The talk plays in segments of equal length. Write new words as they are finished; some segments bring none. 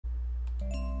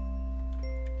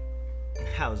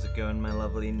How's it going, my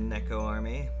lovely Neko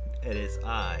army? It is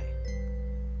I,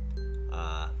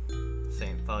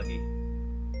 Saint Foggy,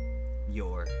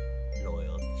 your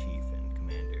loyal chief and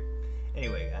commander.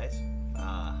 Anyway, guys,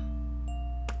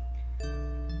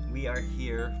 we are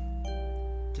here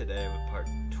today with part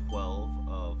 12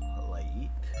 of LiEat,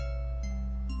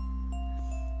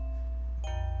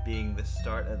 being the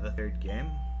start of the third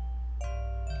game.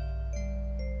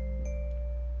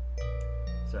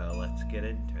 So let's get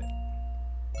into it.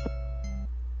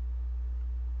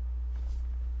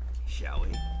 Shall we?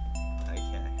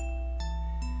 Okay.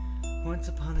 Once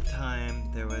upon a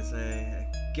time, there was a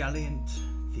gallant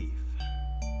thief.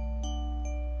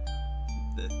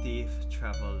 The thief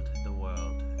traveled the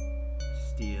world,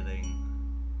 stealing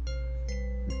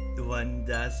one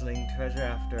dazzling treasure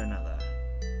after another.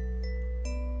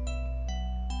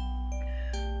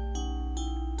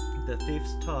 The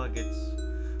thief's targets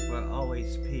were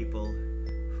always people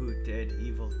who did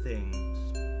evil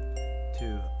things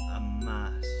to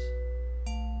amass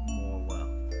more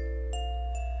wealth.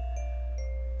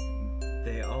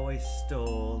 They always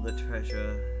stole the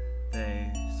treasure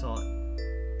they sought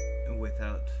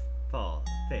without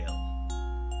fail.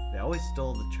 They always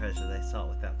stole the treasure they sought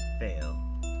without fail,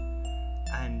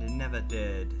 and never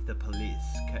did the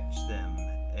police catch them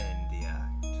in the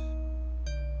act.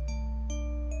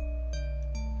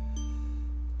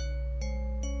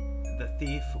 The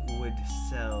thief would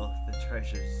sell the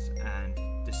treasures and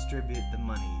distribute the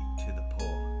money to the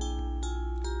poor.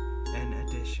 In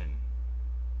addition,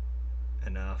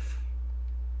 enough.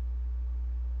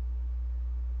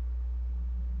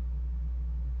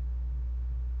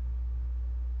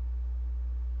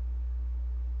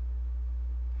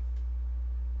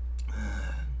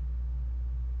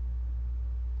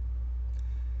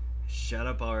 Shut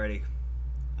up already.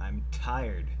 I'm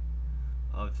tired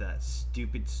of that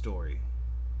stupid story.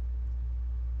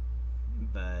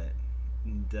 But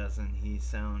doesn't he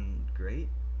sound great?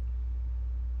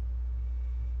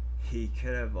 He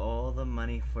could have all the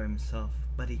money for himself,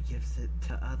 but he gives it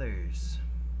to others.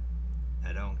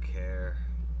 I don't care.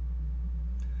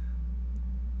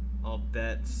 I'll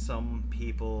bet some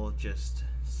people just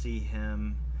see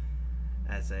him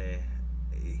as a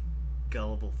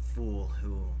gullible fool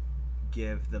who'll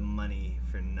give the money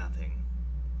for nothing.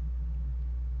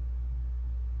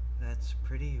 That's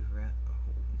pretty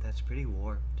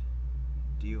warped.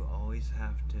 Do you always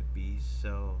have to be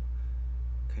so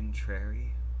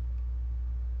contrary?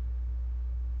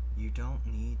 You don't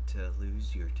need to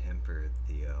lose your temper,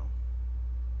 Theo.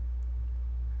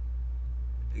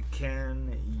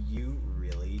 Can you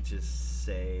really just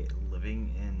say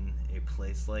living in a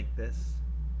place like this?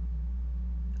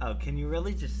 Oh, can you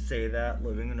really just say that,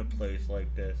 living in a place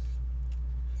like this?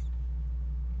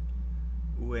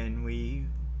 When we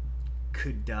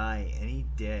could die any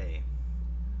day.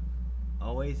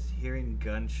 Always hearing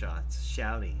gunshots,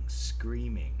 shouting,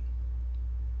 screaming.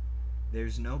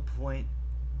 There's no point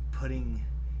putting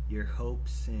your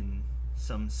hopes in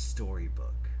some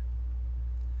storybook.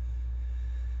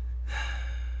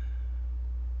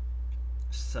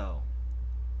 So,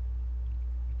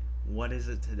 what is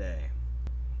it today?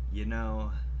 You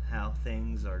know how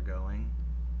things are going?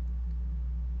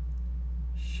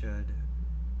 Shouldn't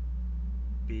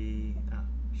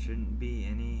be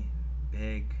any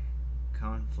big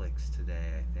conflicts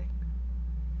today, I think.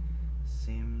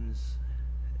 Seems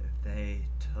they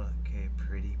took a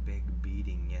pretty big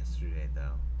beating yesterday,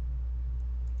 though.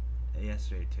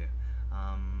 Yesterday, too.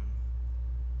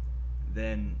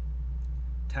 Then,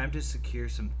 time to secure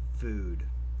some food.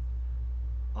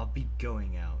 I'll be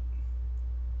going out.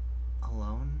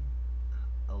 Alone?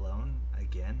 Alone?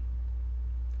 Again?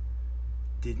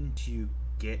 Didn't you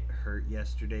get hurt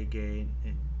yesterday, Guinea?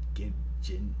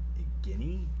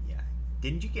 Yeah.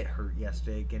 Didn't you get hurt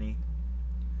yesterday, Guinea?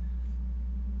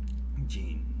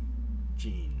 Jean.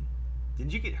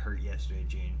 Didn't you get hurt yesterday,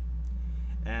 Jean?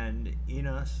 And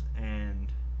Enos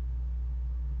and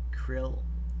Krill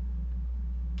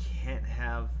can't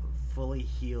have fully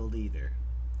healed either.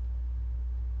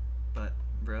 But,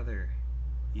 brother,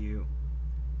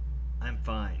 I'm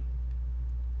fine.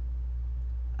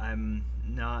 I'm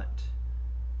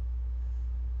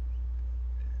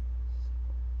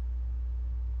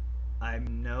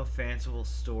no fanciful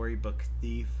storybook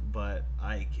thief, but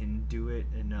I can do it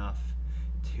enough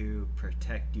to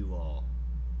protect you all.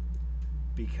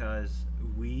 Because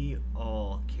we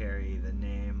all carry the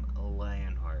name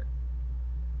Lionheart.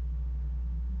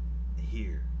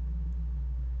 Here.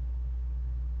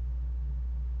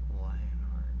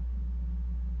 Lionheart.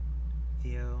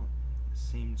 Theo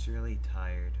seems really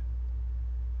tired.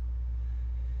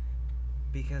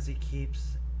 Because he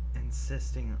keeps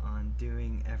insisting on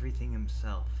doing everything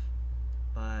himself.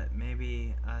 But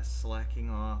maybe us slacking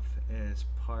off is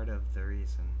part of the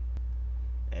reason.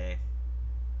 Hey,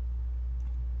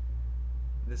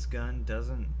 this gun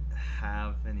doesn't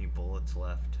have any bullets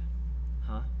left.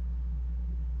 Huh?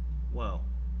 Whoa,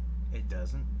 it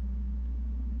doesn't?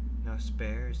 No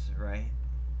spares, right?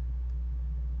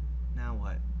 Now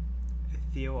what?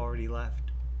 Theo already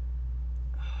left.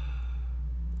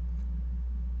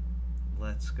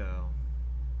 Let's go.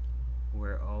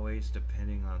 We're always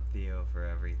depending on Theo for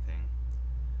everything.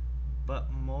 But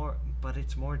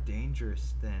it's more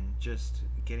dangerous than just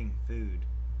getting food.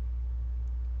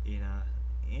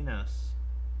 Enos,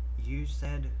 you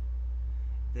said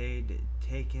they'd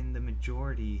taken the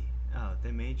majority. Oh,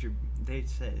 they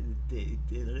said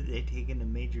they'd taken a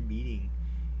major beating,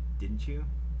 didn't you?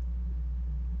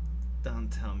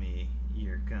 Don't tell me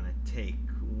you're gonna take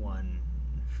one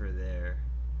from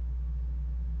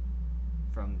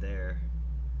there.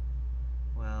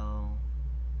 Well,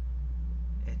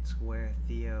 it's where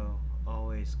Theo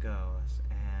always goes,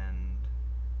 and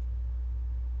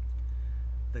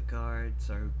the guards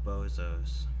are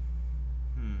bozos.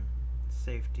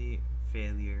 Safety,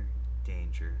 failure,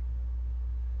 danger.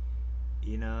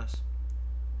 Enos,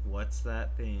 what's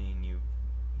that thing you're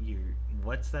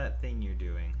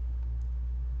doing?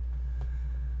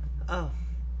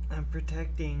 I'm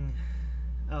predicting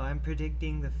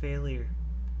the failure.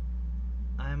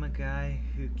 I'm a guy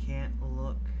who can't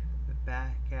look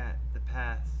back at the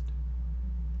past.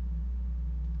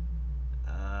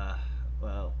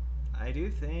 Well, I do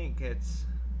think it's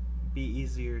be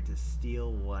easier to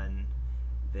steal one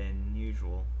than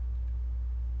usual.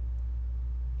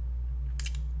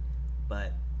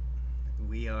 But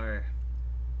we are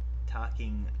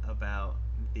talking about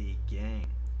the gang.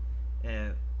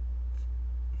 If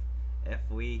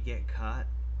we get caught,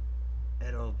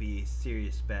 it'll be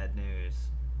serious bad news.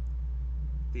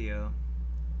 Theo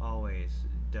always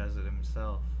does it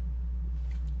himself.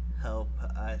 Help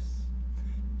us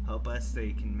so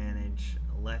you can manage.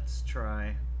 Let's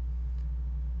try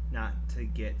not to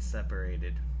get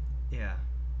separated. Yeah.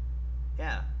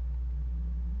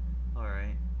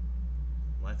 Alright.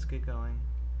 Let's get going.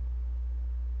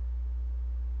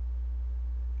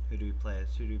 Who do we play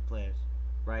as?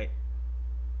 Right.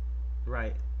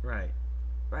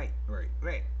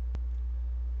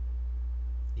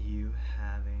 You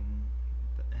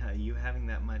having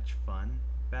that much fun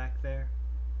back there?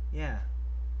 Yeah.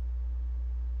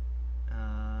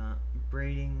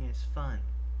 Braiding is fun.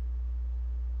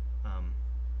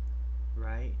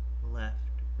 Right,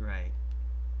 left, right.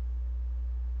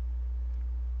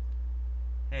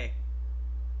 Hey,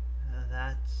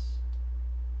 that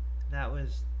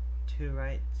was 2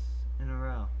 rights in a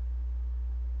row.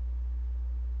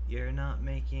 You're not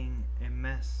making a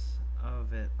mess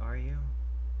of it, are you?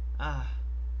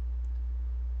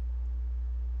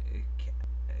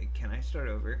 Can I start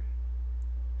over?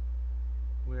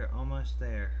 We're almost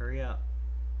there. Hurry up.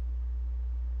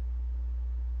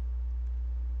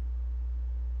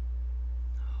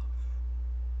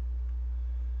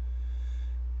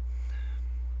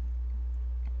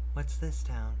 What's this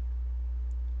town?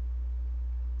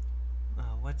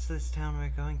 What's this town we're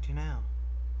going to now?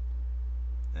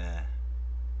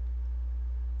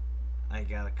 I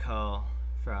got a call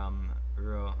from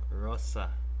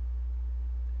Rosa.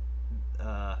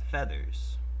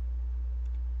 Feathers.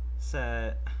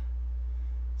 Said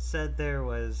there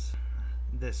was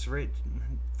this rich...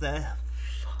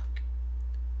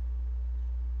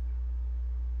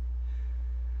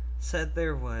 Said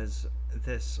there was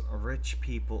this rich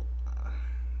people...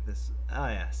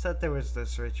 Said there was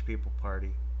this rich people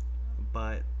party,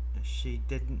 but she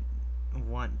didn't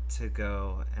want to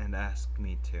go and asked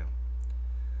me to.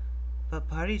 But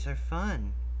parties are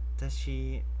fun. Does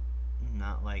she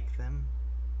not like them?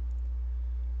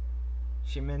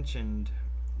 She mentioned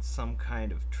some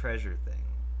kind of treasure thing,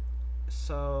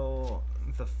 so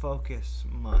the focus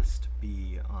must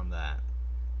be on that.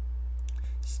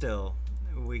 Still,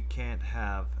 we can't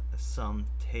have some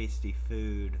tasty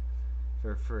food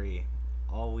for free.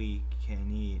 All we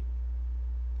can eat,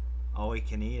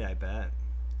 I bet.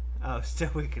 Oh, still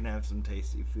we can have some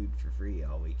tasty food for free.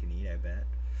 All we can eat, I bet.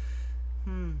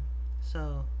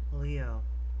 So, Leo.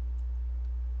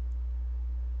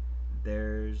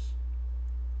 There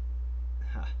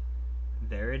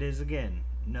it is again.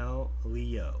 No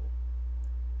Leo.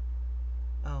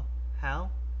 Oh,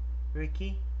 Hal?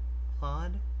 Ricky?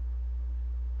 Claude?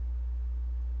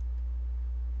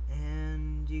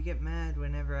 And you get mad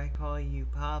whenever I call you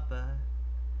Papa.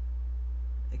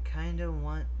 I kinda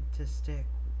want to stick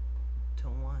to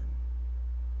one.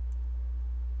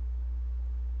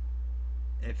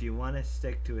 If you want to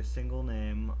stick to a single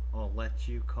name, I'll let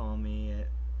you call me it.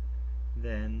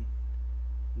 Then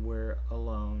we're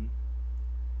alone,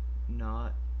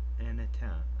 not in a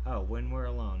town. Oh, when we're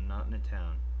alone, not in a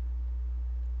town.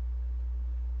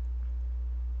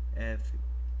 If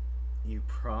you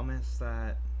promise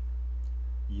that,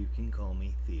 you can call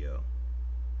me Theo.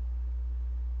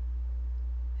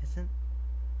 Isn't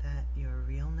that your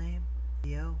real name,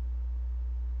 Theo?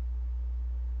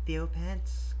 Theo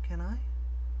Pants, can I?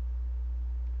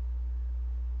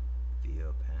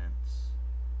 Theo Pants.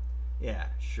 Yeah,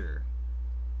 sure.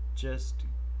 Just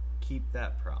keep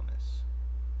that promise.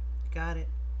 Got it.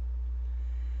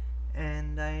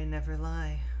 And I never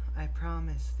lie. I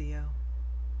promise, Theo.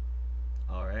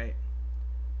 Alright.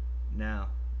 Now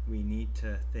we need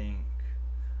to think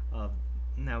of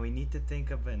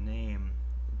a name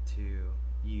to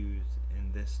use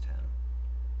in this town.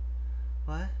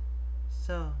 What?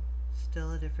 So,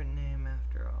 still a different name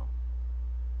after all.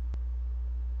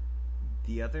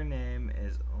 The other name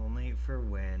is only for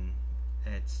when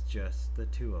it's just the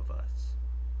two of us.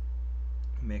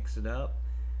 Mix it up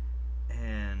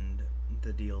and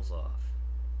the deal's off.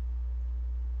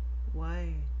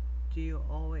 Why do you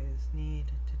always need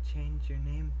to change your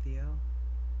name, Theo?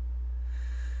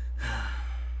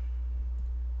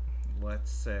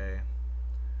 Let's say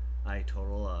I told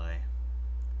a lie.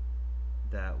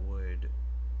 That would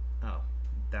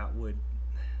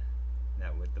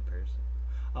the person.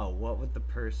 Oh, what would the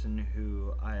person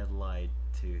who I lied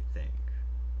to think?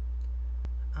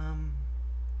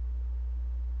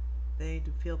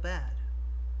 They'd feel bad.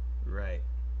 Right.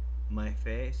 My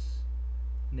face,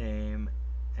 name,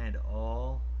 and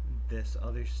all this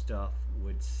other stuff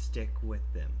would stick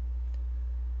with them.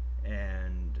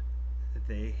 And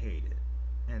they hate it.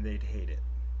 And they'd hate it.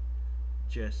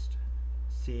 Just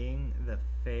seeing that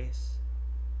face,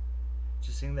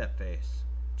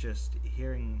 just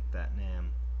hearing that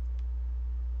name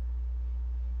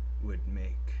would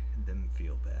make them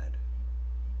feel bad.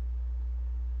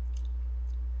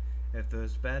 If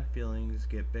those bad feelings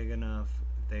get big enough,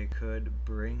 they could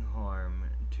bring harm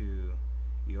to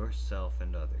yourself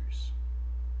and others.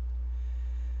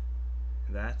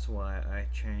 That's why I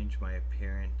change my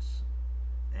appearance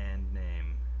and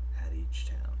name at each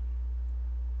town,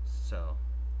 so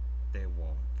they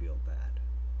won't feel bad.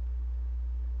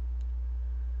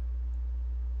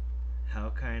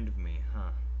 How kind of me,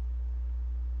 huh?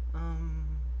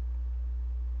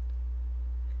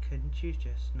 Couldn't you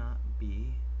just not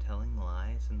be telling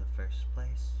lies in the first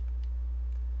place?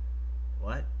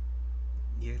 What?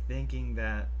 You're thinking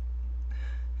that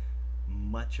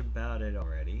much about it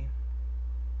already?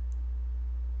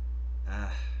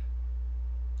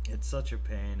 It's such a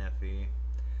pain, Effie.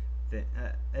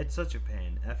 It's such a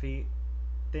pain. Effie,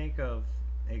 think of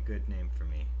a good name for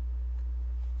me.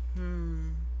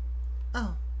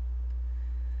 Oh.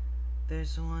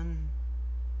 There's one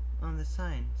on the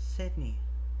sign, Sydney.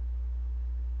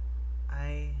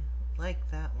 I like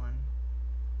that one.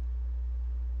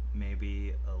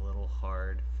 Maybe a little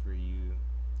hard for you.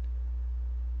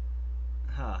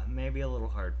 Maybe a little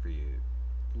hard for you.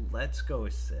 Let's go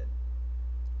with Sid.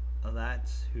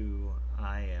 That's who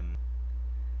I am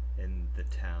in the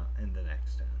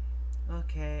next town.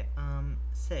 Okay,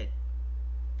 Sid.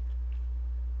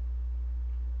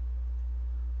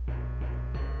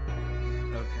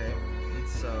 Okay,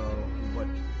 so what?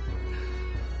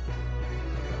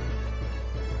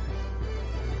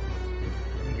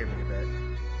 Give me a bit.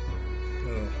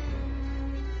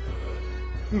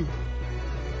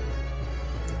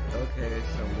 Okay,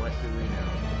 so what do we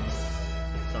know?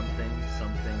 Something,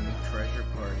 treasure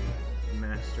party,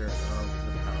 master of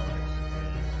the palace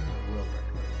is Wilbur.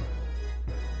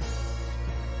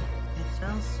 It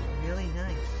sounds really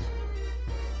nice.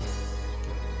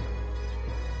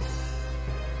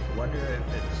 Wonder if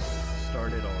it's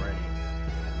started already.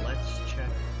 Let's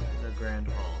check the Grand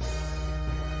Hall.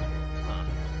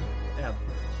 They have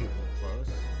cute little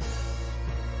clothes.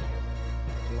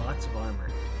 Lots of armor.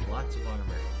 Lots of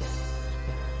armor.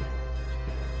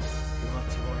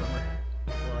 Lots of armor.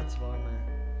 Lots of armor.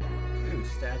 Ooh,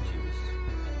 statues.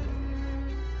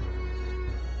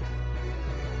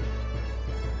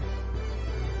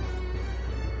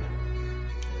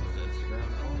 Is this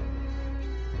Grand Hall?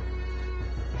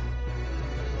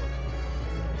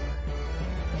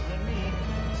 Like me.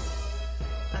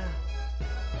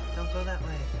 Don't go that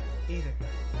way, either.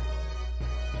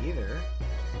 Either?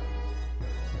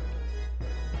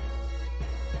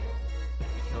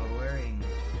 You're worrying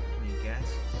me,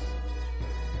 guests.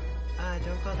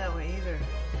 Don't go that way either.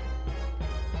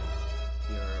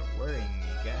 You're worrying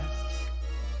me, guests.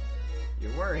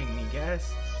 You're worrying me,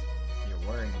 guests. You're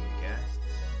worrying me, guests.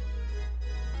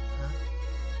 Huh?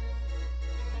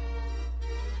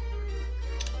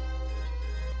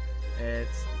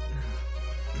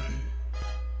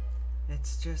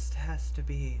 It's just has to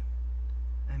be.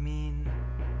 I mean,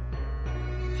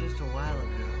 just a while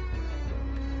ago.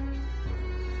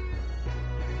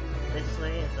 This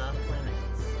way is off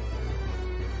limits.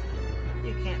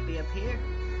 You can't be up here.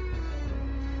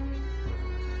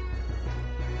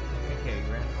 Okay,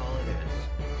 Grand Hall it is.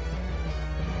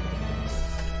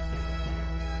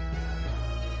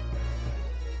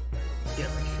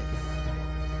 Delicious.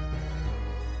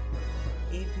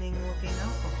 Evening looking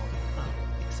alcohol. Oh,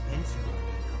 expensive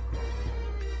looking alcohol.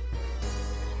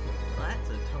 Well, that's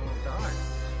a total dark.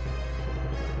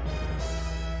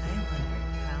 I wonder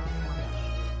how much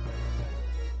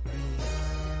the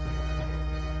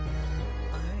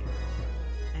art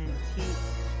antique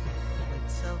would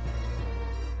sell for.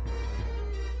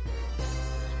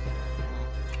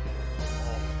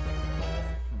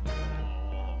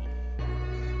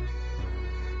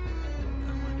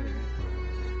 I wonder if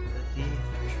the thief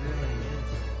truly is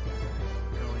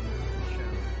going to the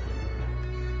show.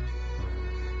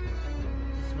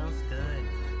 It smells good.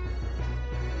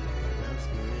 Smells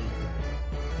good.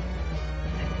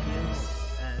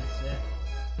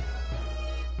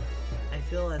 I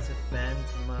feel as if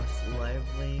Ben's most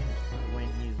lively when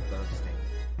he's boasting.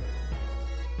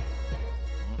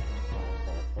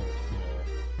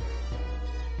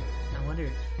 I wonder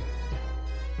if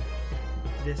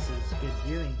this is a good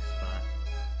viewing spot.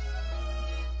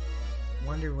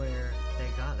 Wonder where they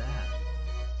got that.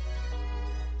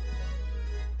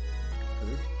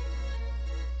 Food?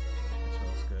 It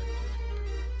smells good.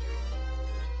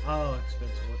 Oh,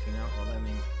 expensive looking alcohol. I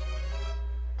mean,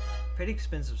 Pretty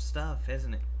expensive stuff,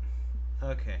 isn't it?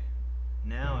 okay.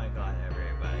 Now I got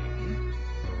everybody.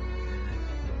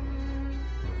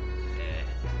 Eh.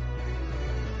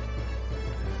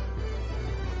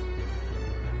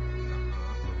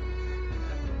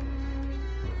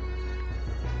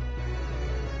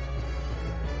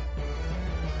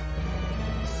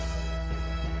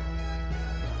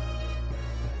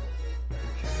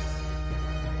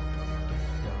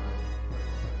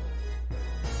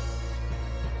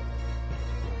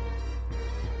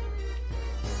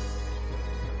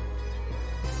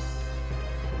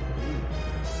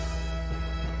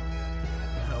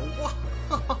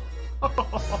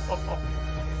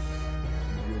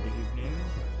 Good evening.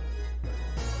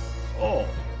 Oh,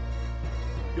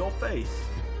 your face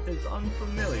is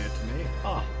unfamiliar to me.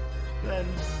 Ah, then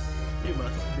you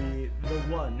must be the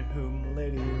one whom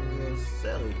Lady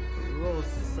Rosalie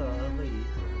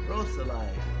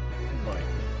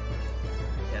invited.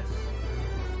 Yes.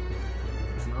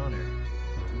 It's an honor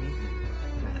to meet you,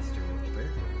 Master Wilbur.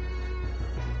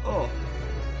 Oh,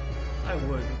 I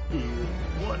would be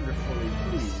wonderfully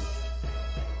pleased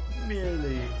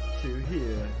merely to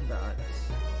hear that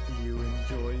you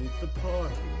enjoyed the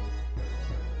party.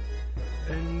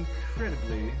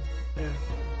 Incredibly,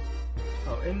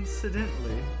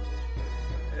 incidentally,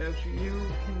 if you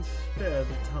can spare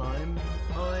the time,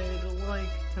 I'd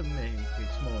like to make a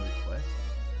small request.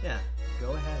 Yeah,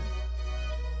 go ahead.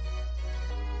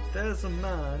 There's a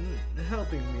man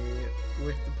helping me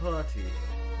with the party.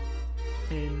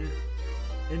 An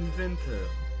inventor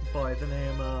by the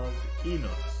name of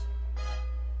Enos.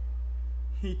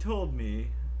 He told me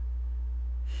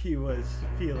he was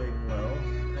feeling well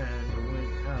and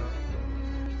went out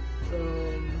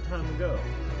some time ago,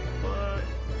 but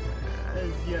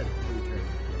has yet to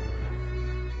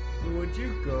return. Would you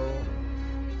go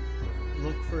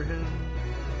look for him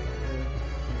if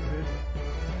you could?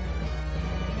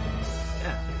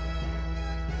 Yeah.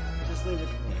 Just leave it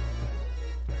to me.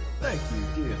 Thank you,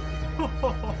 dearly.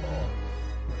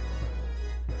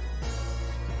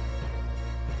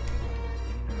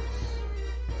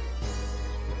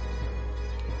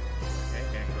 Okay,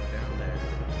 can't go down there.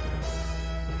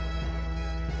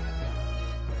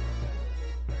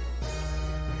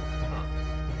 Ah,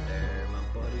 there my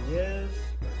buddy is.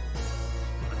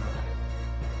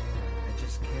 I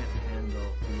just can't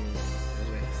handle being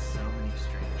with so many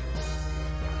strangers.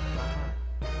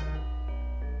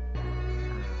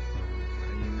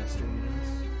 Are you Mr.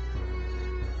 Enos?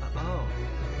 Oh,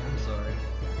 I'm sorry.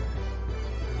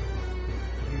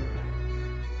 You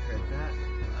heard that?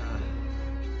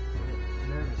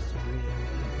 Nervous breathing,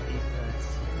 deep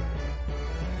breaths.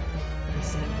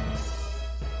 Present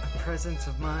a presence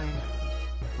of mind.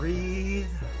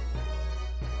 Breathe.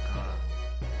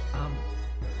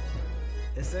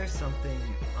 Is there something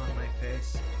on my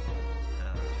face?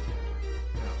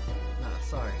 No,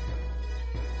 sorry.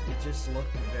 You just look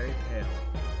very pale.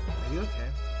 Are you okay?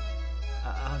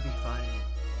 I'll be fine.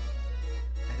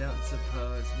 I don't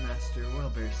suppose Master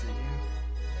Wilbur sent you?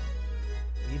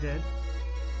 He did.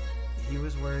 He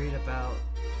was worried about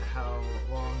how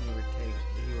long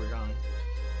you were gone.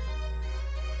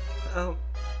 Oh,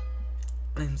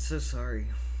 I'm so sorry.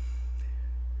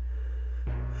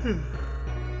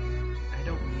 I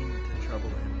don't mean to trouble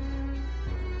him.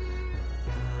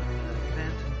 The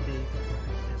Phantom Thief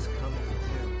is coming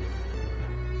too.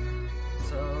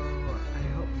 So, I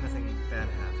hope nothing bad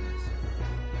happens.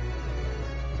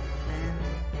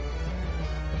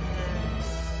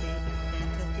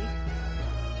 Phantom Thief?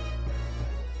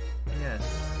 Yes.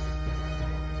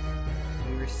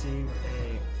 We received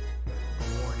a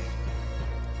warning.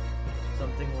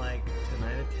 Something like,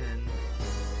 tonight at 10,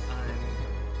 I'm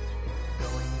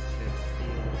going to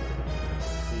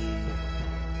steal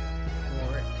the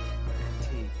Warwick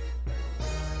antique.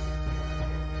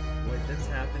 Would this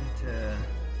happen to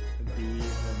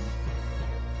bees and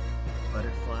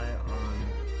butterfly on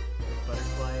the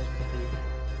butterfly thief?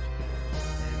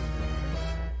 And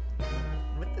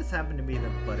would this happen to be the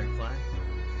butterfly,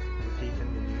 the thief in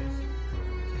the news?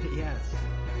 Yes,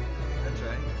 that's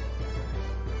right.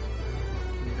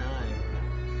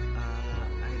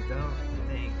 I don't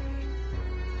think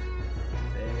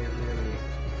they really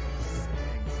exist.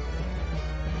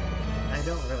 I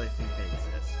don't really think they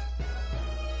exist.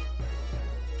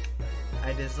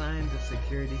 I designed the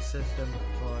security system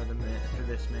for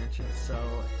this mansion, so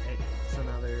it's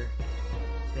another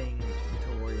thing to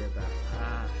worry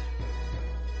about.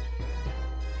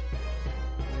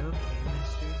 You okay,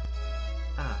 mister?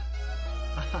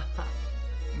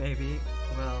 Maybe.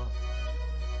 Well,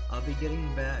 I'll be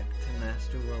getting back to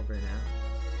Master Wilbur now.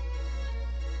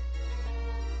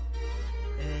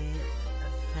 A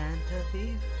Phantom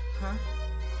Thief? Huh?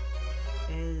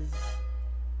 Is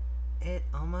it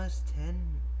almost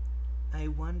 10? I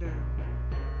wonder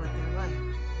what they're like.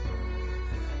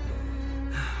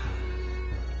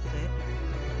 Sid?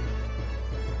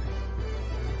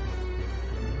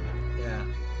 Yeah,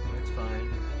 it's fine.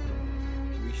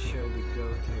 We should go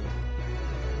to...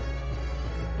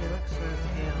 You look sort of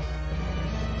pale.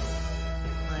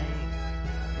 Like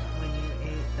when you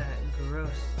ate that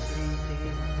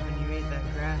when you ate that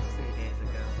grass 3 days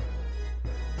ago.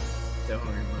 Don't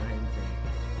remind me.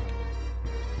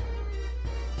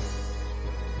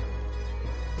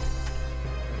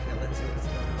 Okay, let's see what's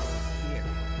going on here.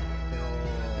 The old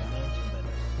mansion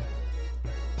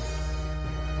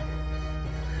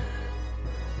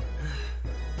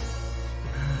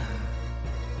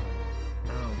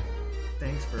Oh,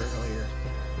 thanks for earlier.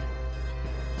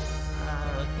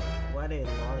 What a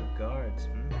lot of guards,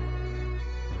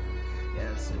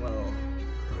 Yes, well,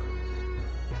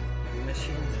 the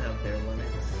machines have their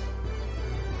limits.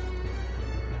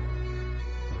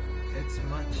 It's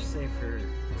much safer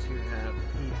to have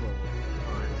people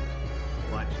on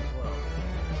watch as well.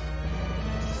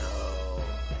 So,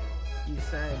 you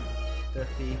said the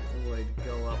thief would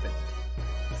go up at...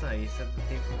 Sorry, you said the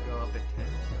thief would go up at 10?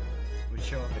 Would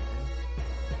show up at 10?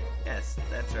 Yes,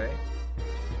 that's right.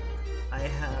 I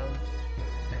have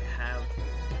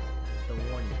the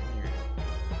warning here.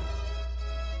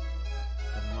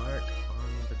 The mark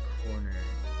on the corner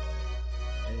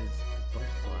is the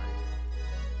butterfly.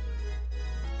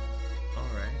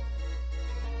 Alright.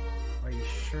 Are you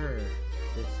sure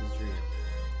this is real?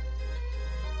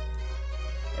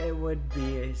 It would be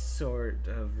a sort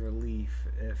of relief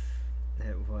if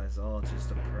it was all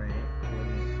just a prank,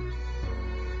 wouldn't it?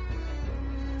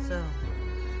 So,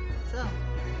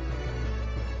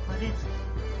 what is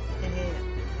a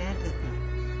Phantom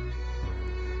Thief?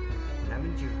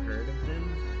 Haven't you heard of them?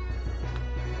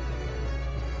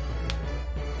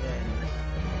 In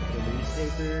the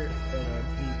newspaper and on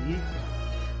TV?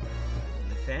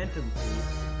 The Phantom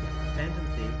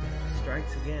Thief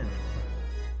strikes again.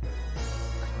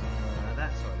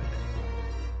 That sort of thing.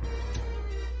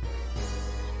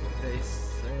 They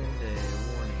send a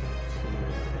warning to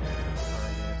their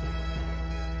target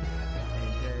a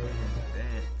day in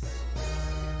advance,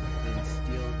 then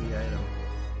steal the item.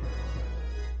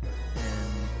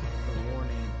 And the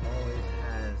warning always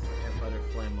has a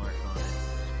butterfly mark on it.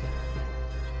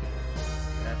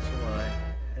 That's why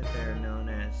they're known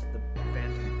as the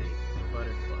Phantom Thief,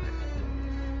 butterfly.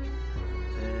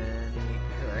 Any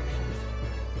corrections?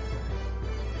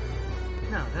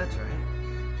 No, that's right.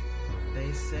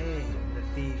 They say the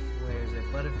thief wears a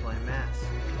butterfly mask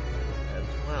as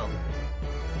well.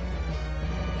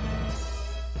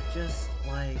 Just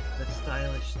like the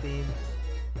stylish thieves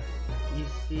you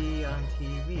see on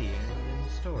TV and in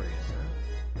stories,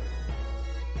 huh?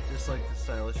 Just like the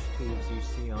stylish thieves you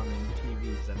see on in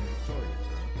TVs and in stories,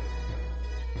 huh?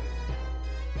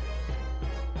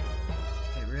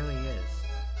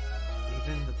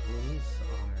 police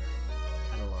are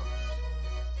at a loss.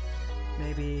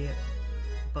 Maybe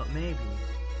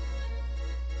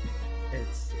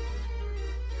it's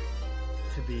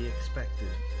to be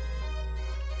expected.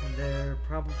 And they're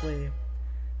probably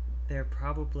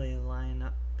line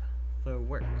up for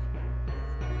work.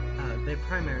 Their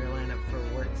primary lineup for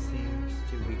work seems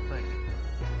to be fighting.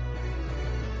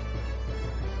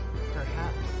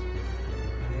 Perhaps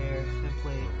they're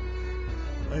simply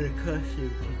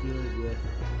unaccustomed to dealing with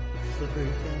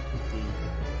slippery fantasy.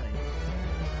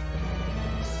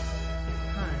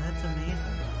 Huh, that's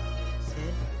amazing.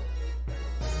 Sid,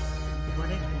 what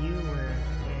if you were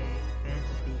a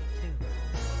phantom thief too?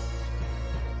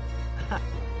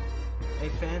 A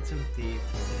phantom thief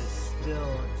is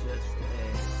still just a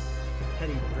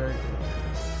petty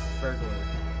burglar,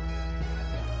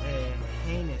 a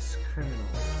heinous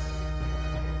criminal.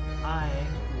 I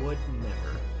would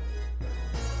never.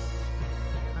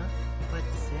 Huh? But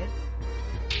Sid?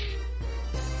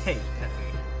 Hey,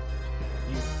 Effie.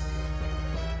 You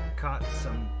caught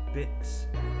some bits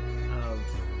of...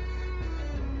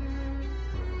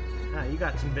 you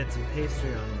got some bits of pastry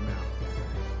on your mouth.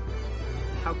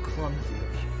 How clumsy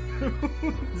of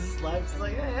you. Slap's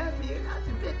like, hey, Effie, you got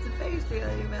some bits of pastry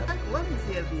on your mouth. How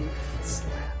clumsy of you.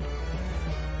 Slap.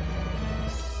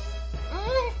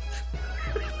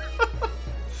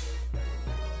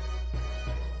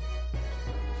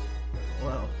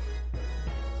 Well,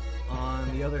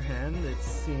 on the other hand, it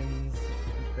seems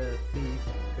the thief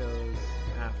goes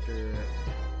after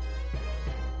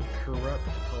corrupt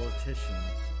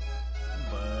politicians,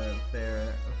 but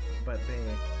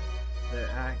their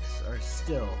acts are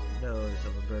still those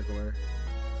of a burglar.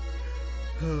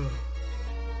 Huh?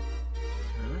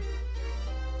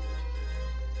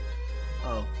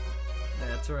 Oh,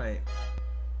 that's right.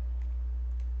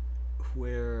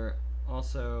 We're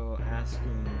also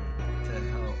asking to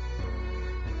help.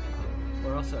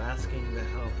 We're also asking the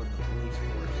help of the police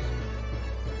force.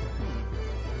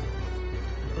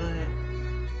 But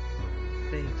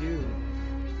they do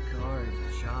guard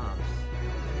jobs.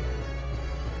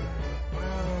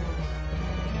 Well,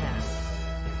 yeah.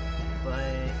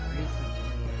 But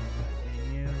recently, a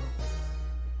new...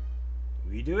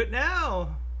 We do it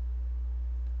now!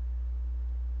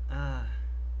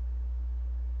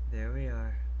 There we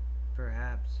are.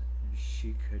 Perhaps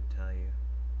she could tell you.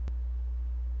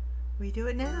 We do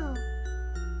it now.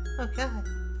 Oh God.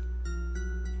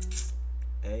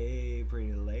 Hey,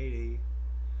 pretty lady.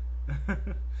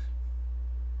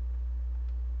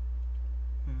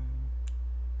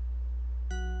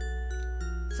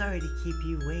 Sorry to keep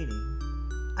you waiting.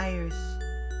 Iris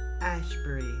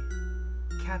Ashbury,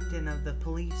 captain of the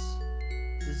police,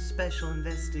 the Special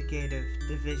Investigative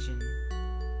Division,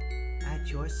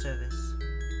 at your service.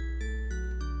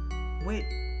 Wait,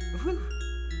 whew,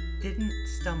 didn't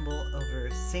stumble over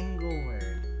a single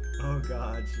word. Oh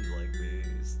God, she's like me,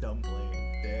 stumbling,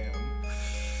 damn.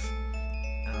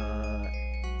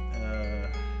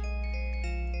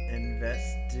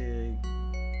 Investigative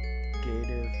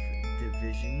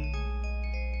Division?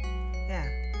 Yeah.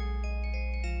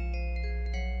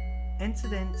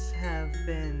 Incidents have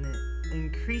been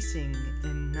increasing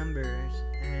in numbers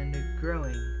and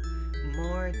growing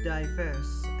more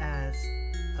diverse as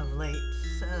of late,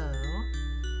 so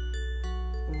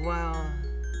while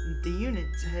the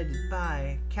units headed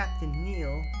by Captain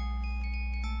Neal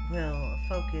will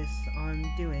focus on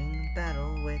doing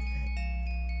battle with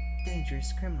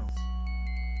dangerous criminals,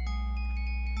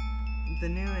 the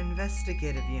new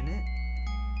investigative unit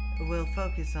will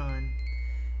focus on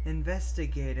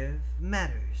investigative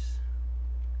matters.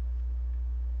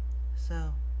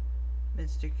 So,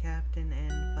 Mr. Captain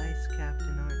and Vice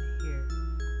Captain aren't here.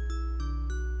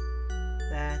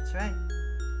 That's right.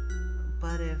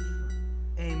 But if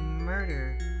a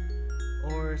murder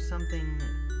or something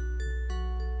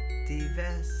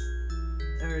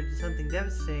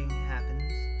devastating happens,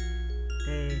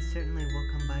 they certainly will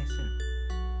come by soon.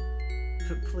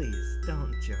 But please,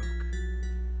 don't joke.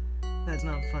 That's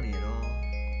not funny at all.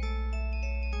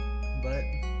 But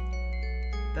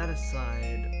that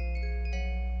aside,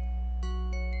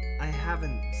 I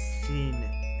haven't seen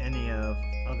any of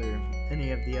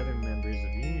the other members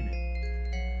of your unit.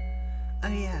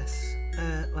 Oh yes,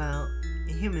 well,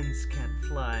 humans can't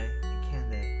fly, can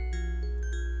they?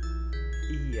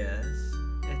 Yes,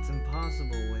 it's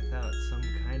impossible without some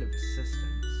kind of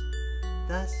assistance.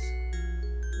 Thus,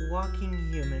 walking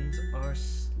humans are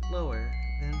slower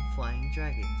than flying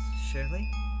dragons, surely?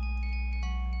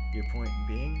 Your point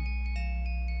being?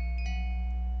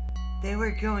 They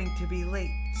were going to be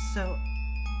late, so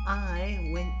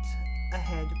I went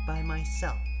ahead by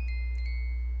myself.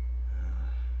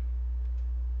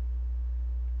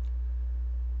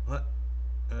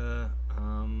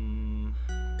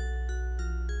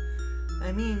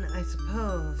 I mean, I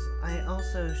suppose I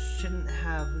also shouldn't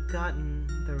have gotten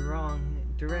the wrong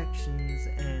directions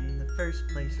in the first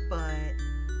place, but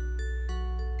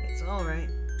it's alright.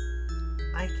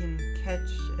 I can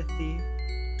catch a thief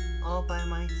all by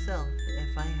myself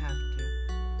if I have to.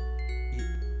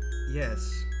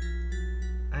 Yes,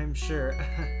 I'm sure.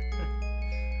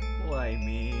 Why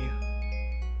me?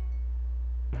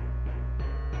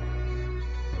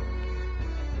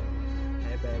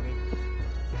 Hey, baby.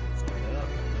 What up?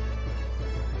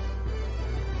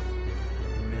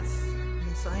 Miss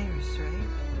Iris, right?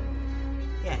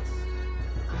 Yes,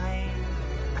 I'm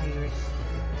Iris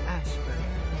Ashburn.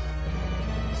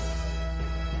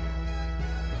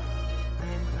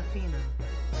 I'm Athena.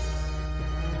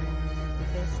 And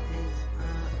this is,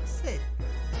 Sid.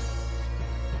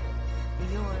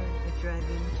 You're a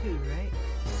dragon too, right?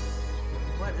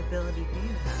 What ability do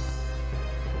you have?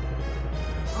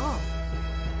 Oh!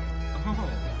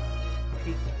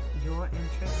 Piqued your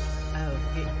interest?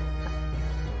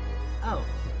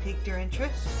 Piqued your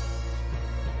interest?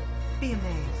 Be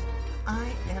amazed.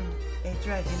 I am a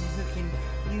dragon who can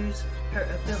use her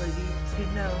ability to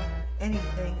know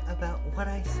anything about what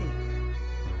I see.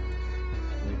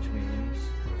 Which means...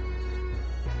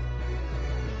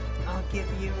 I'll give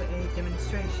you a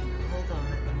demonstration. Hold on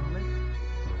at the moment.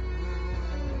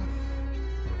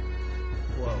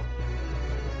 Whoa.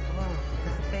 Whoa,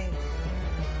 that face.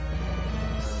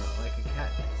 Like a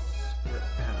cat...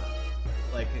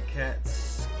 like a cat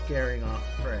scaring off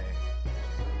prey.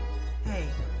 Hey,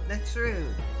 that's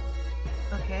rude.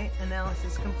 Okay,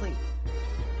 analysis complete.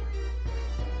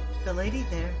 The lady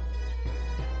there,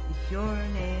 your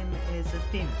name is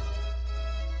Athena.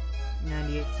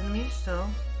 98 centimeters tall,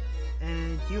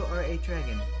 and you are a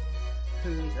dragon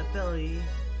whose ability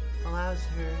allows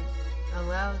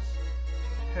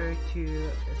her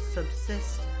to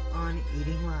subsist on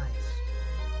eating lies.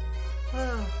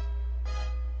 Whoa,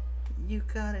 you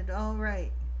got it all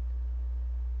right.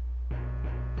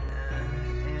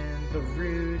 And the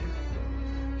rude...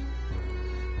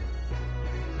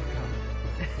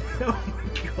 Oh my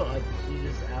god, she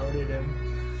just outed him.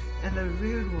 And the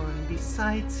rude one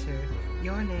besides her,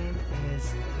 your name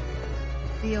is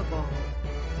Theobald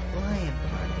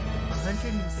Lionheart,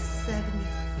 170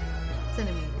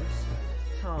 centimeters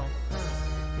tall.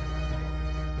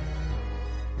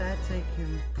 That's a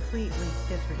completely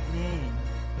different name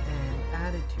and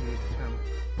attitude from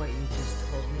what you just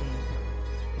told me.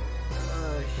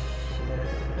 Oh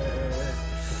shit.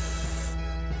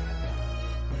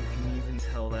 You can even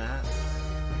tell that.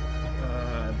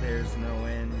 There's no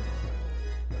end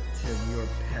to your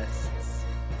pests.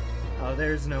 Oh,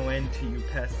 there's no end to you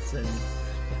pests in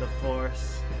the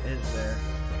Force, is there?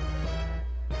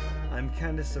 I'm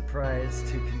kinda surprised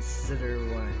to consider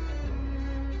what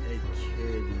a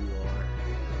kid you are.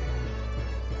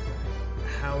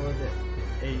 How would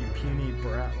a puny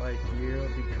brat like you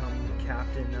become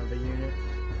captain of a unit?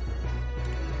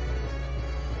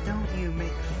 Don't you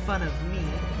make fun of me.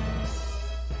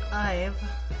 I've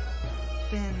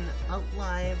been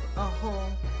alive a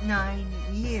whole 9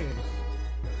 years.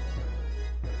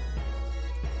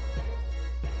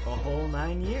 A whole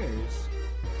 9 years?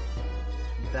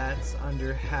 That's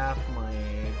under half my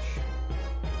age.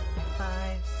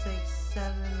 5, 6,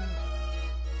 7,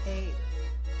 8.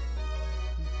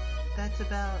 That's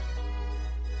about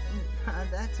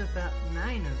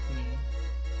 9 of me.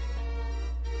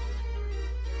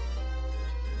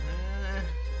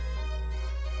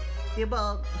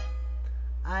 Theobald,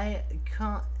 a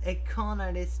con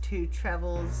artist who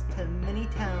travels to many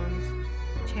towns,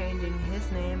 changing his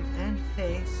name and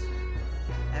face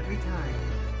every time.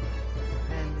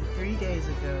 And 3 days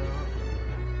ago,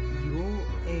 you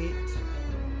ate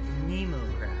Nemo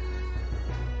grass.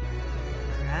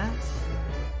 Grass?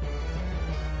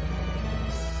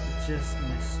 Just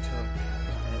mistook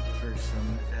it for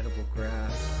some edible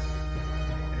grass.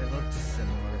 It looked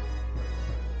similar.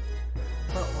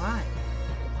 But why?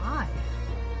 Why?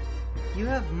 You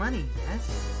have money, yes?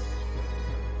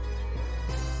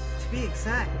 To be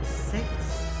exact, 6.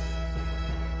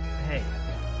 Hey,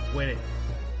 quit it.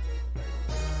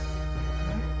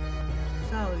 Huh?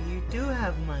 So, you do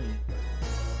have money.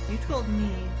 You told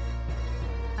me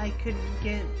I couldn't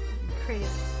get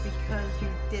crates because you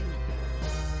didn't.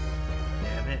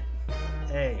 Damn it.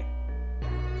 Hey.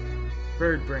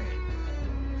 Bird brain.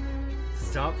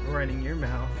 Stop running your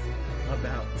mouth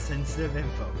about sensitive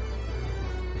info.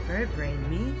 Bird brain,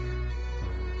 me?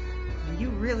 You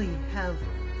really have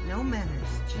no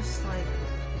manners, just like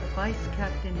Vice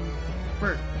Captain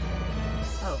Bert.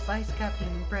 Oh, Vice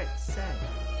Captain Brett said.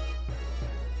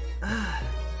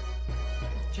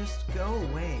 Just go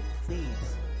away,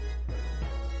 please.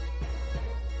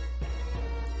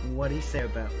 What'd he say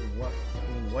about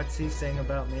what's he saying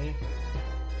about me?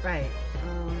 Right,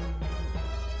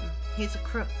 he's a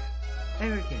crook,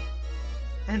 arrogant,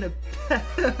 and a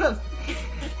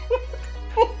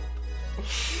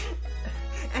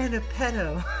and a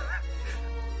pedo.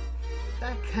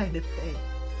 That kind of thing.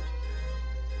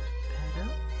 Pedo?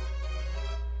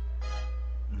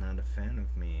 Not a fan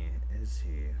of me, is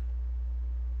he?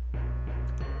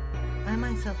 I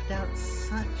myself doubt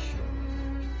such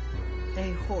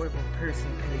a horrible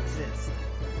person could exist.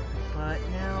 But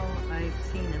now I've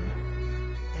seen him,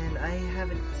 and I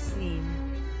haven't seen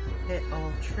it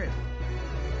all true.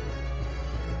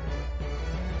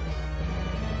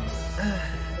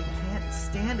 I can't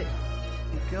stand it.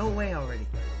 Go away already.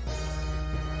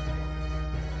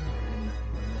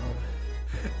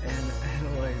 And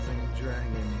analyzing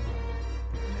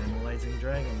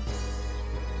dragons.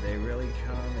 They really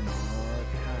come in all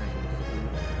kinds, do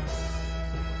they?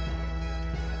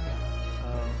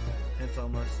 Oh, it's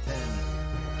almost 10.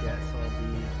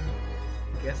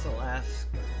 Guess I'll ask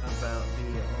about the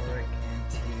auric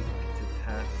antique to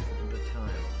pass the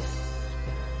time.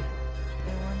 I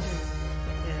wonder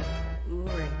if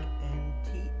auric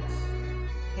antiques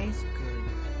taste good.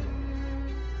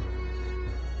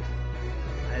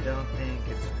 I don't think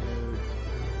it's food.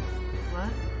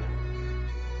 What?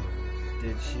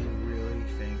 Did she really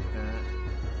think that?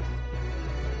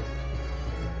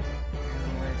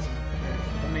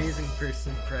 Amazing first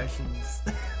impressions.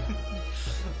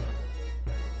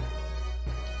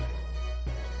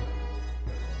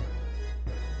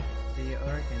 The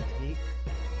auric antique.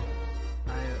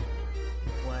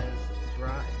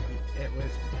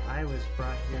 I was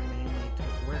brought here mainly to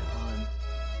work on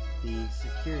the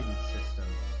security system.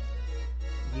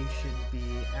 You should be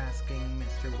asking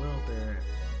Mr. Wilbur,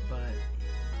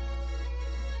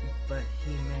 but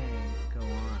he may go on a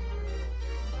little.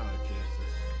 Oh,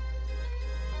 Jesus.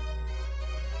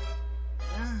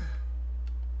 Ah.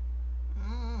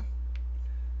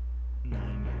 9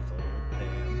 years old,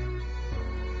 damn.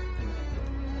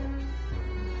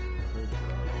 Fridge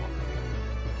gone off.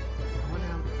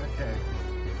 Okay.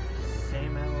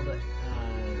 Same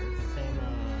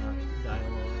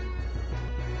dialogue.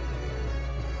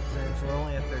 Since we're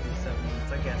only at 37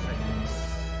 minutes, I guess I can...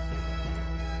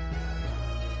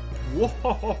 Whoa!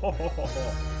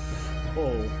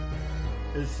 Oh,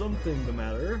 is something the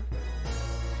matter?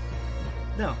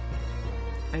 No.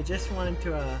 I just wanted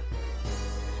to,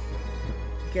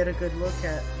 get a good look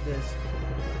at this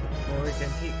auric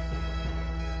antique.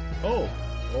 Oh!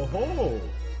 Oh ho!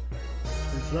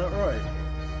 Is that right?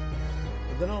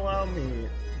 Then allow me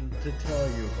to tell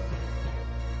you about it.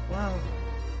 Wow.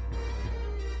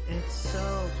 It's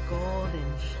so gold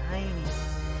and shiny.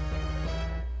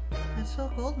 It's so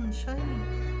gold and shiny.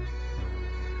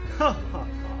 Ha ha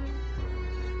ha.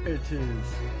 It is,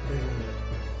 isn't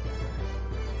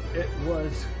it? It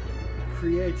was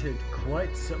created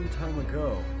quite some time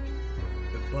ago,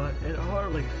 but it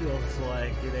hardly feels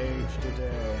like it aged a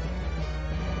day.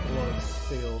 Well, it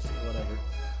feels, whatever.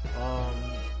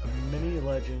 Many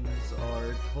legends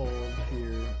are told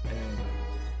here in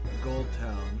Gold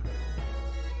Town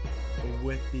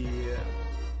with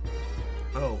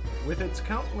with its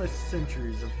countless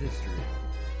centuries of history.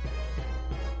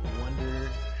 Wonder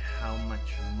how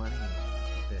much money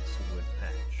this would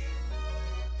fetch.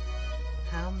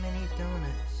 How many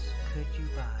donuts could you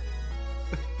buy?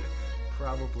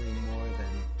 Probably more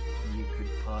than you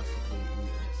could possibly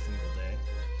eat in a single day.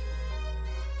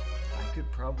 I could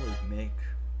probably make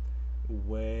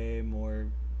way more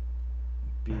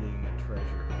being a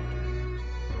treasure hunter.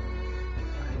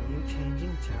 Are you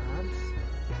changing jobs?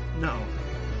 No.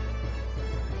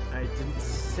 I didn't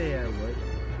say I would.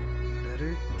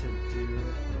 Better to do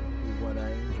what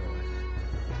I enjoy.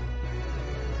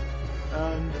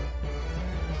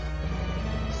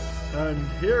 And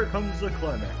here comes the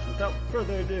climax. Without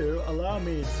further ado, allow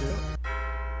me to...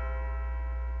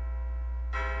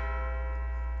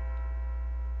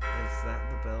 Is that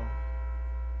the bell?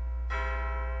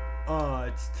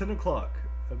 It's 10 o'clock,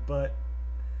 but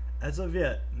as of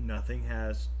yet, nothing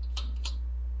has.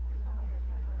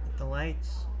 The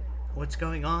lights. What's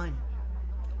going on?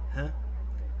 Huh?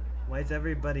 Why is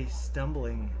everybody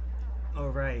stumbling? Oh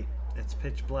right, it's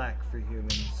pitch black for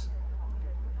humans.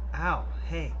 Ow,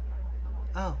 hey.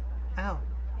 Oh, ow,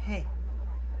 hey.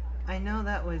 I know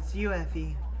that was you,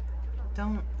 Effie.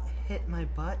 Don't hit my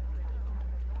butt.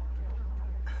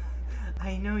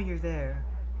 I know you're there.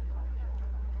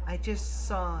 I just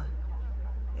saw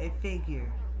a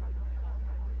figure.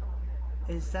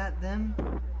 Is that them?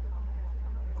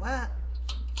 What?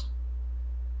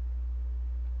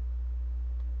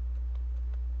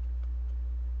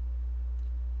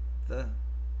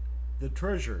 the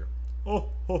treasure. Oh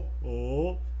ho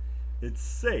ho! It's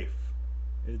safe.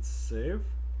 It's safe?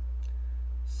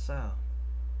 So,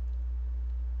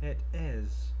 it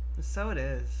is. So it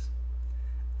is.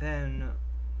 Then,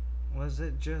 was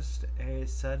it just a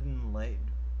sudden light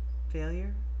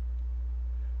failure?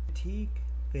 Fatigue?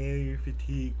 Failure,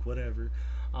 fatigue, whatever.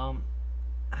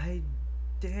 I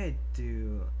did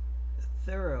do a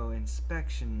thorough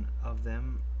inspection of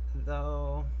them,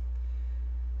 though.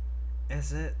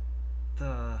 Is it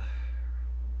the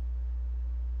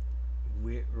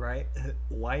right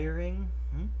wiring?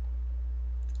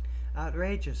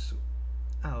 Outrageous.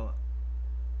 Oh,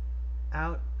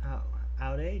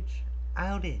 outage?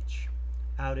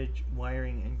 Outage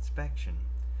wiring inspection.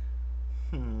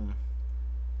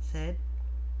 Said?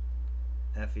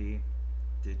 Effie,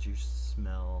 did you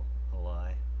smell a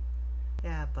lie?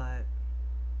 Yeah, but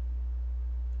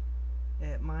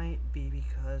it might be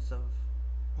because of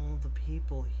all the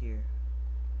people here.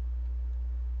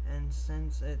 And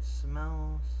since it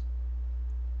smells,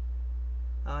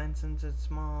 and since it's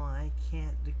small, I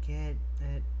can't get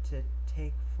it to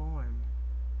take form.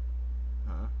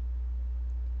 Huh?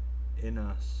 In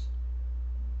us.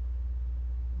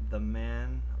 The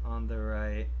man on the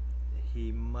right,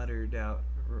 he muttered out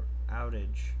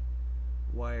outage,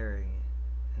 wiring,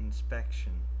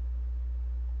 inspection.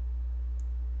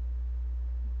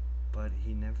 But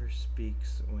he never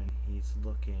speaks when he's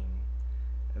looking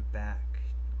back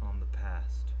on the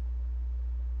past.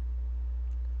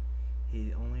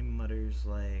 He only mutters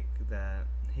like that.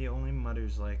 He only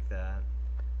mutters like that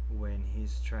when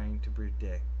he's trying to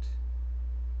predict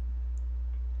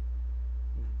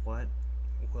what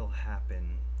will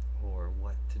happen or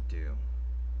what to do.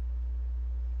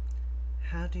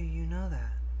 How do you know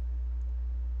that?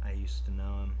 I used to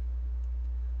know him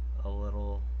a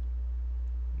little,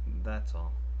 that's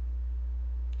all.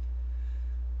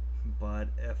 But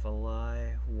if a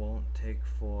lie won't take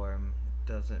form,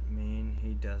 doesn't mean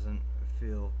he doesn't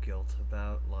feel guilt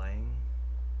about lying.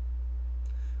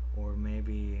 Or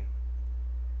maybe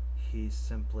he's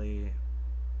simply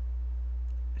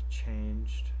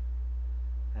changed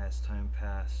as time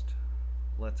passed.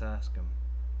 Let's ask him.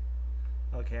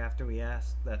 Okay, after we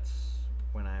ask, that's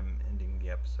when I'm ending the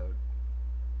episode.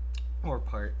 Or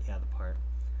part, yeah, the part.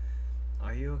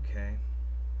 Are you okay?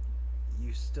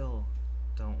 You still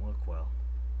don't look well.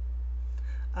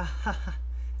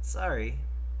 Sorry,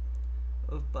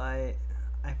 but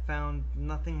I found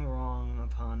nothing wrong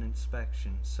upon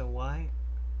inspection, so why?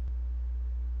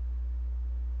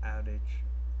 Outage,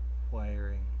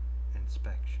 wiring,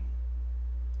 inspection.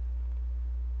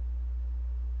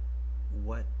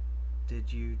 What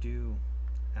did you do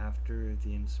after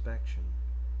the inspection?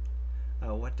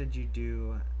 What did you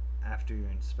do after your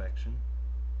inspection?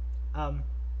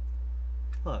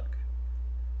 Look,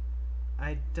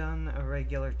 I'd done a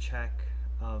regular check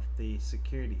of the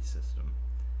security system.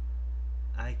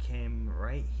 I came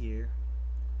right here,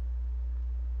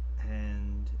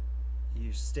 and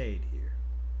you stayed here.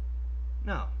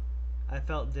 No, I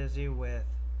felt dizzy with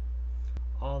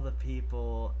all the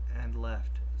people and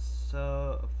left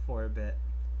so for a bit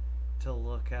to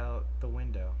look out the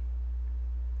window.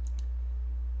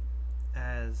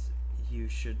 As you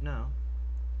should know.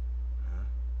 Huh?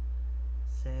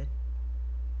 Said.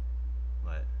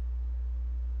 What?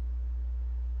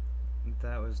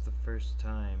 That was the first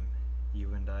time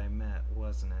you and I met,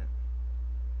 wasn't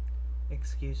it?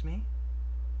 Excuse me?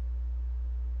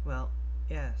 Well,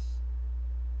 yes.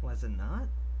 Was it not?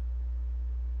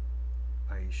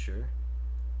 Are you sure?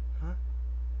 Huh?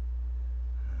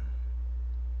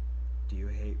 Do you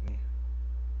hate me?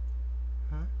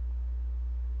 Huh?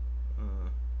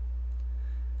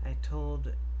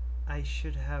 I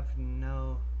should have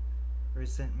no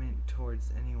resentment towards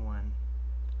anyone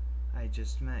I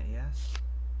just met, yes?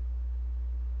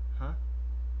 Huh?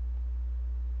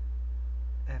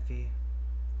 Effie.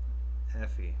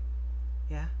 Effie.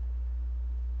 Yeah?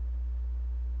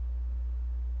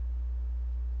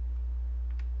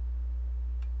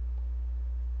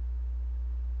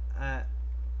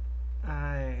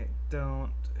 I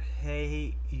don't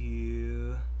hate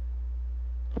you.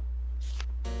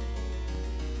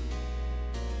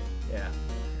 Yeah.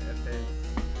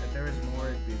 If there was more,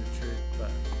 it'd be the truth.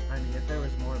 But I mean, if there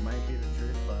was more, it might be the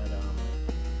truth. But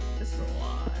this is a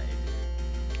lie,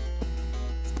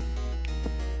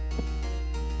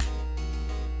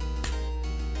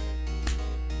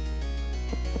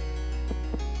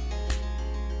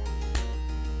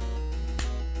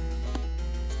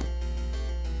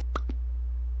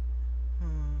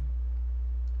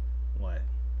 What?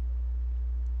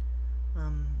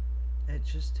 It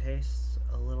just tastes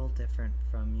a little different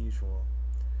from usual.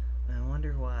 I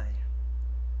wonder why.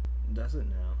 Does it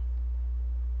now?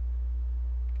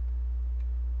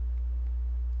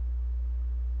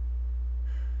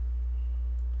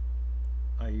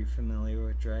 Are you familiar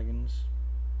with dragons?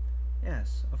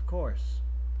 Yes, of course.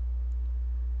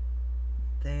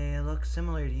 They look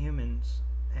similar to humans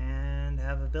and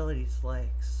have abilities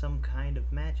like some kind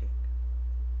of magic.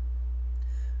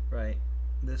 Right.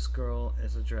 This girl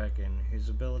is a dragon whose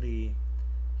ability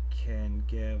can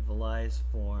give lies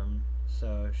form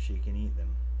so she can eat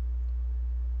them.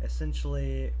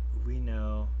 Essentially, we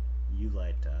know you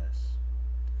lied to us.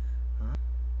 Huh?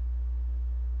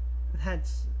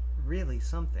 That's really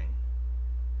something.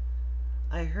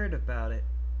 I heard about it,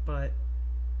 but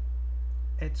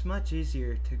it's much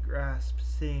easier to grasp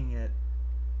seeing it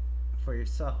for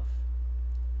yourself.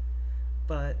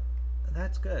 But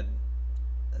that's good.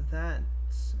 That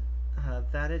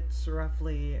it's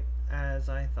roughly as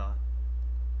I thought.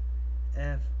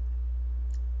 If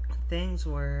things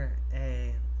were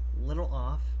a little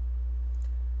off,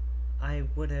 I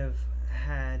would have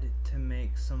had to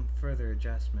make some further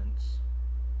adjustments.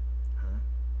 Huh?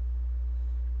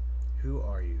 Who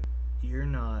are you? You're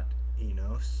not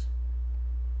Enos.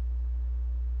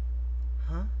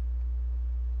 Huh?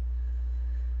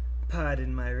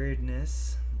 Pardon my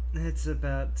rudeness. It's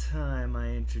about time I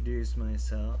introduced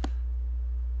myself.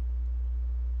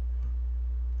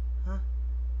 Huh?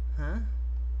 Huh?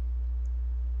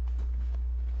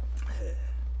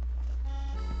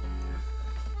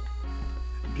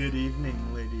 Good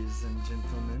evening, ladies and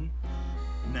gentlemen.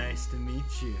 Nice to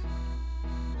meet you.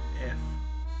 If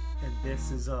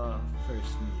this is our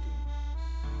first meeting.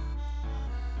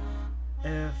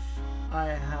 If I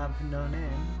have no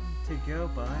name to go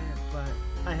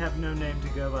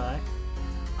by,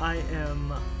 I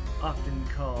am often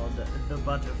called the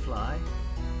Butterfly,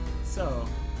 so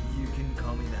you can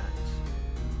call me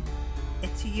that.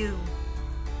 It's you.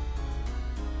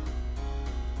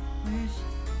 Where's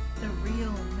the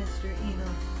real Mr.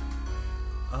 Enos?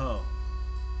 Oh,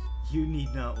 you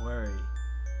need not worry.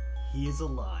 He is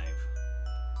alive.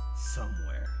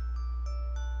 Somewhere.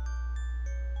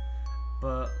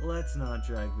 But let's not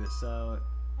drag this out.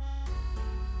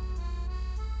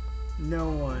 No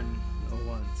one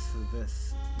wants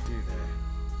this, do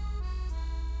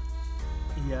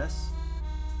they? Yes?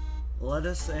 Let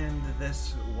us end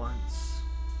this once.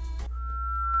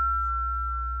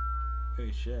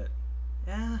 Oh shit.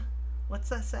 Yeah? What's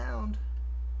that sound?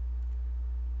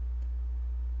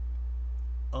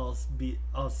 I'll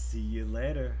see you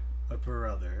later,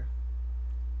 brother.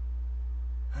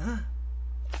 Huh?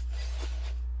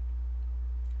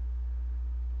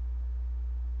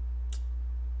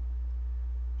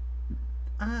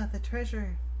 Ah, the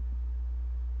treasure.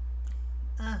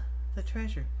 Ah, the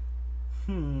treasure.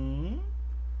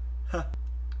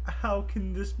 How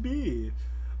can this be?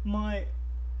 My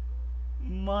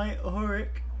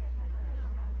auric.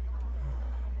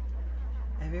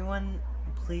 Everyone,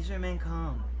 please remain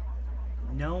calm.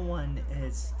 No one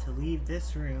is to leave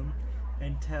this room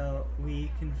until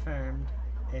we confirmed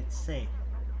it's safe.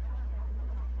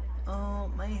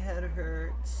 Oh, my head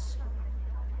hurts.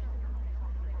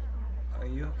 Are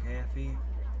you okay, Effie?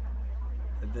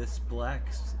 This black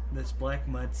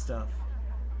mud stuff.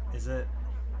 Is it?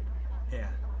 Yeah.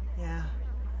 Yeah,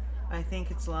 I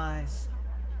think it's lies,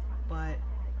 but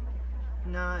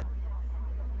not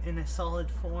in a solid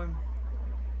form.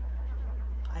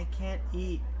 I can't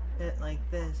eat it like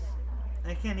this.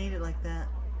 I can't eat it like that.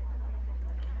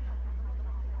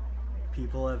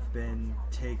 People have been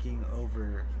taking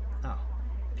over. Oh.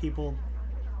 People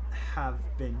have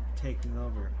been taking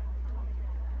over.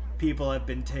 People have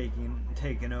been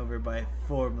taken over by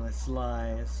formless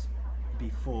lies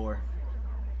before.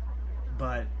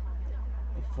 But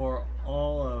for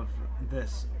all of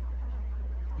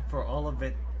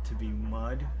it to be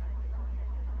mud.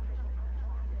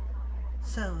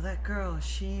 So that girl,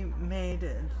 she made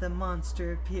the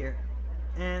monster appear.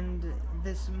 And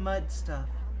this mud stuff.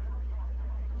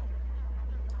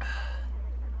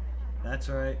 That's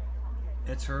right.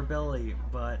 It's her ability,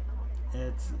 but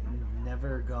it's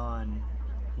never gone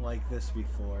like this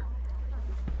before.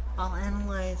 I'll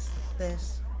analyze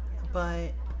this,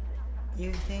 but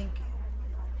you think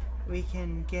we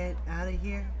can get out of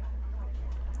here?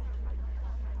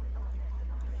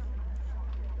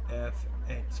 If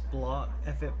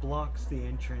it blocks the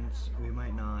entrance, we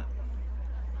might not.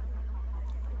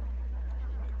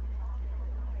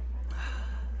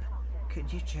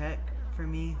 Could you check for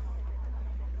me?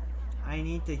 I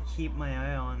need to keep my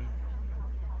eye on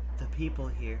the people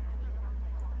here.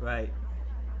 Right.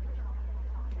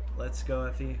 Let's go,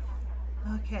 Effie.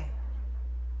 Okay.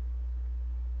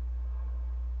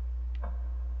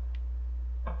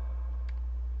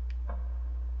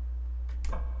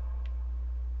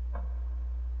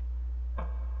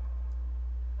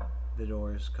 the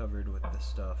doors covered with the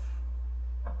stuff.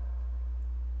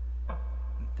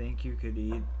 Think you could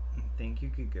eat? Think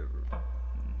you could get?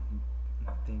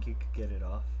 Think you could get it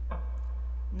off?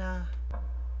 Nah,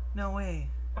 no way.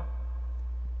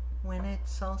 When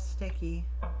it's all sticky,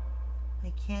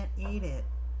 I can't eat it.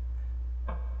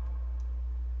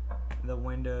 The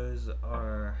windows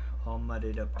are all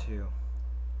muddied up too.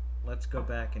 Let's go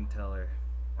back and tell her.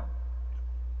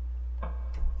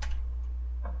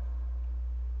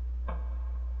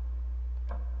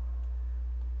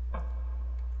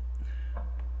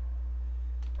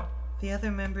 The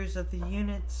other members of the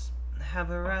units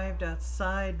have arrived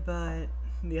outside, but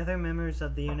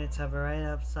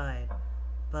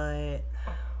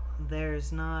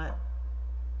there's no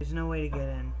way to get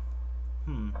in.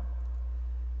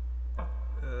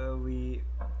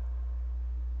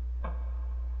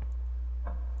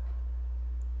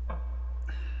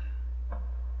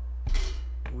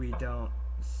 We don't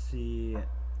see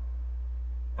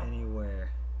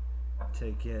anywhere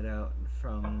to get out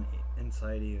from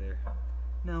inside either.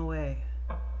 No way.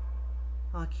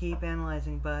 I'll keep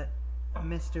analyzing, but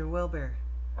Mr. Wilbur,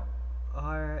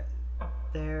 are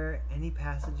there any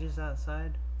passages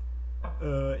outside?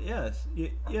 Yes.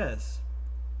 Yes.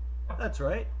 That's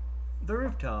right. The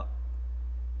rooftop.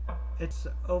 It's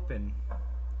open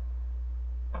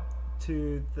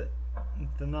to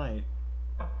the night.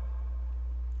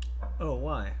 Oh,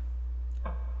 why?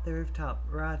 The rooftop.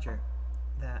 Roger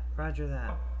that.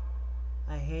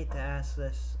 I hate to ask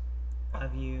this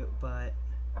of you, but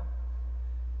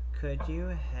could you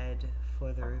head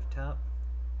for the rooftop?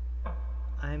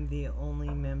 I'm the only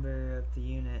member of the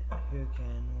unit who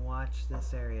can watch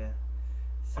this area.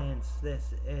 Since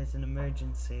this is an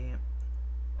emergency,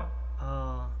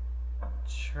 I'll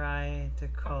try to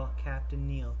call Captain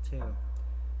Neal too.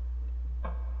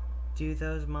 Do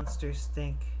those monster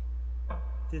things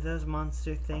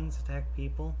attack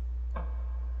people?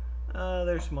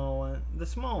 They're small ones. The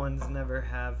small ones never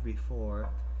have before,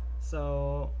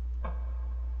 so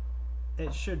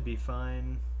it should be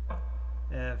fine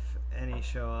if any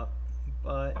show up.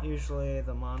 But usually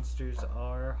the monsters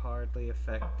are hardly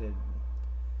affected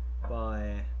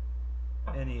by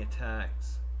any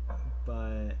attacks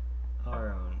by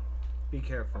our own. Be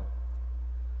careful.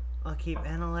 I'll keep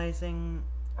analyzing,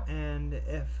 and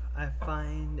if I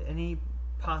find any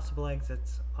possible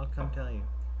exits, I'll come tell you.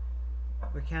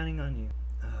 We're counting on you.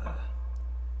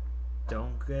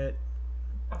 Don't get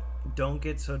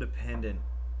so dependent.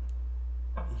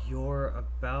 You're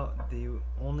about the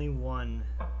only one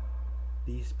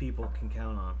these people can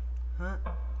count on. Huh?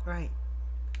 Right.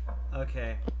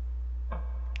 Okay.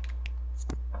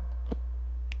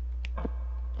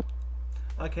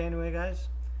 Okay, anyway, guys,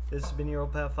 this has been your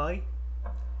old pal Foggy.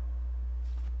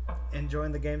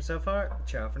 Enjoying the game so far?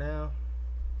 Ciao for now.